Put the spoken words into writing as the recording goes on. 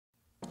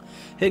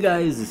Hey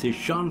guys, this is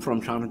Sean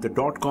from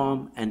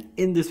SeanHunter.com, and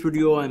in this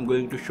video I'm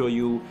going to show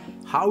you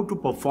how to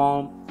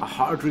perform a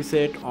hard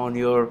reset on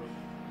your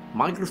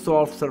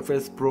Microsoft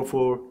Surface Pro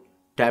 4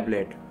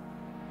 tablet.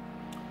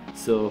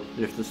 So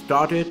let's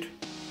start it.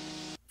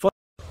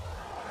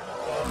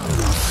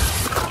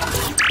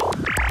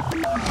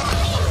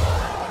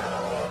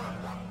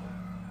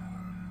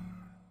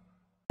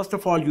 First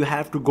of all, you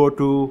have to go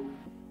to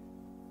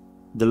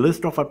the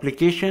list of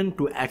application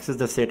to access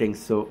the settings.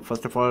 So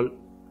first of all,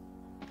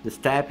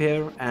 just tap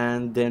here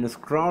and then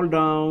scroll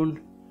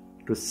down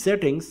to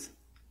settings,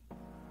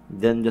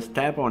 then just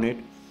tap on it.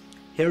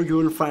 Here you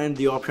will find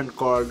the option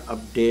called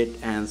update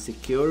and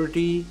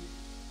security.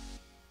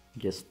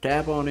 Just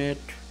tap on it.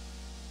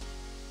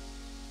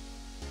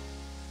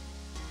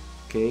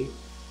 Okay,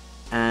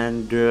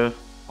 and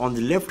on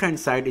the left hand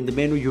side in the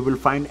menu you will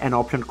find an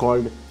option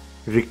called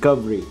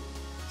recovery.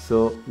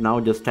 So now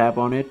just tap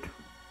on it.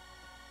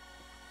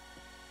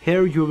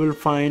 Here you will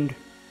find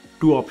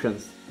two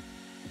options.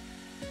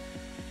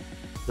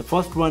 The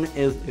first one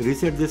is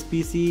reset this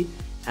PC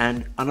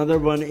and another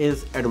one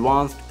is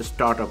advanced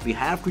startup. We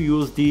have to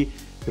use the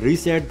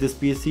reset this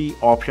PC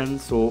option,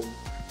 so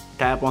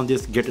tap on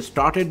this get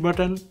started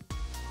button.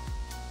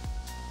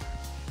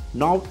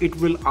 Now it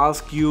will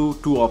ask you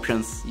two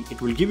options. It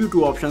will give you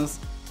two options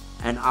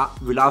and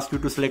will ask you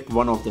to select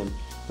one of them.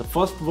 The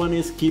first one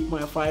is keep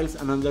my files,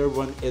 another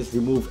one is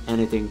remove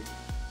anything.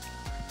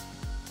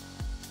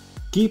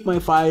 Keep my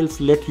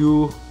files let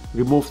you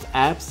remove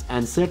apps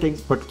and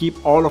settings but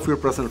keep all of your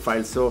personal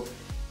files, so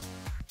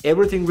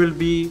everything will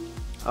be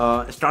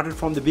started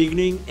from the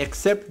beginning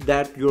except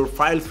that your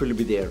files will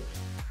be there.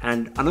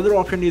 And another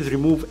option is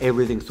remove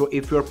everything. So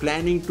if you're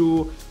planning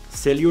to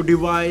sell your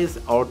device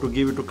or to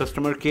give it to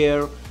customer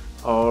care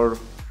or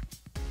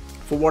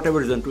for whatever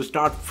reason to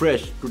start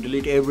fresh, to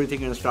delete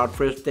everything and start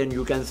fresh, then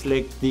you can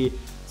select the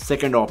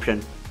second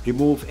option,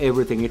 remove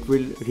everything. It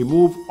will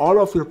remove all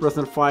of your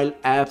personal file,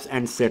 apps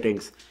and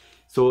settings.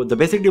 So the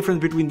basic difference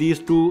between these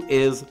two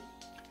is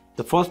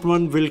the first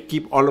one will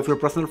keep all of your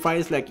personal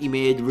files like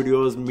image,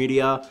 videos,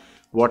 media,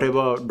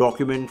 whatever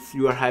documents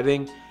you are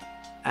having,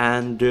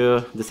 and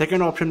the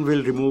second option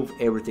will remove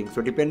everything.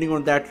 So depending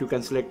on that you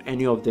can select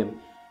any of them.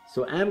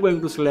 So I am going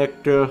to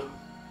select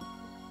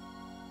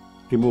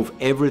remove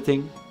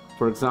everything,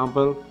 for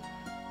example,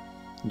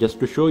 just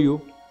to show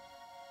you.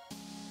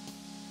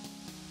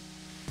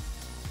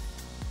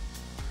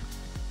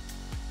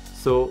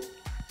 So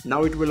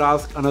now it will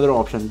ask another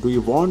option, do you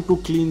want to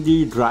clean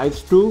the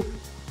drives too?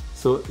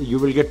 So you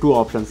will get two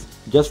options,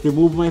 just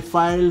remove my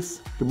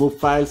files, remove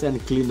files and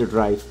clean the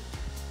drive.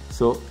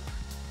 So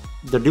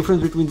the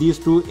difference between these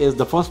two is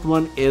the first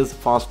one is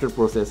faster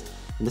process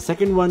and the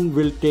second one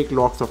will take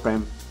lots of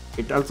time.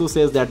 It also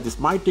says that this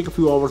might take a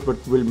few hours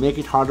but will make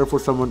it harder for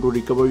someone to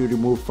recover your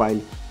removed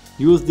file.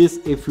 Use this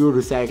if you're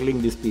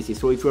recycling this PC.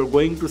 So if you're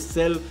going to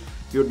sell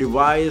your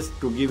device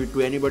to give it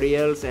to anybody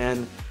else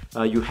and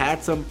you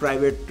had some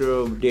private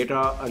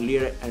data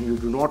earlier and you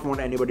do not want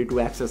anybody to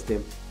access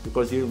them,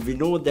 because we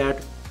know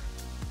that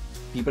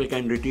people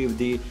can retrieve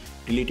the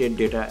deleted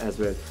data as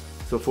well.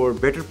 So for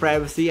better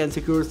privacy and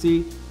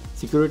security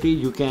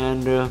you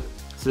can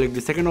select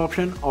the second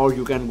option or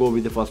you can go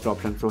with the first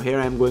option. So here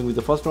I am going with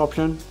the first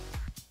option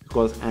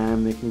because I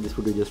am making this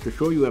video just to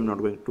show you. I'm not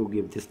going to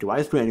give this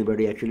device to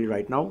anybody actually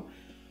right now.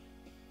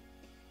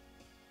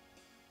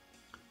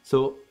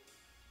 So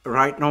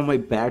right now my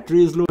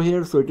battery is low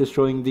here, so it is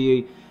showing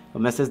the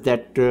message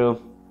that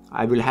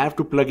I will have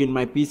to plug in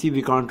my PC.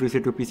 We can't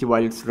reset your PC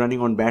while it's running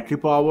on battery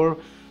power.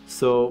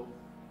 So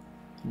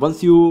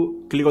once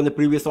you click on the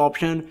previous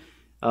option,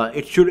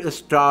 it should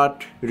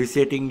start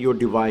resetting your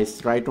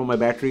device. Right now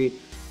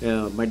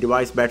my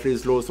device battery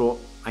is low, so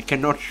I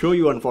cannot show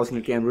you,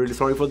 unfortunately. I'm really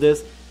sorry for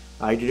this.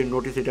 I didn't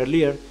notice it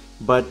earlier,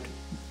 but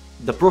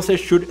the process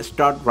should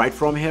start right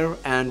from here,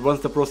 and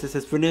once the process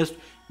is finished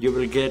you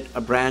will get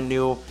a brand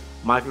new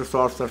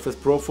Microsoft Surface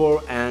Pro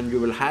 4 and you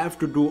will have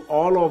to do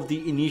all of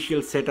the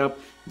initial setup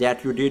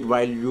that you did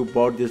while you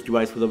bought this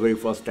device for the very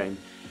first time.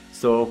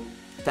 So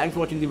thanks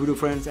for watching the video,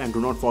 friends, and do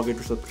not forget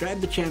to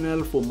subscribe the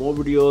channel for more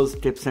videos,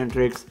 tips and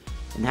tricks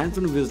and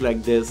hands-on reviews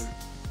like this.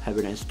 Have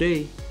a nice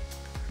day.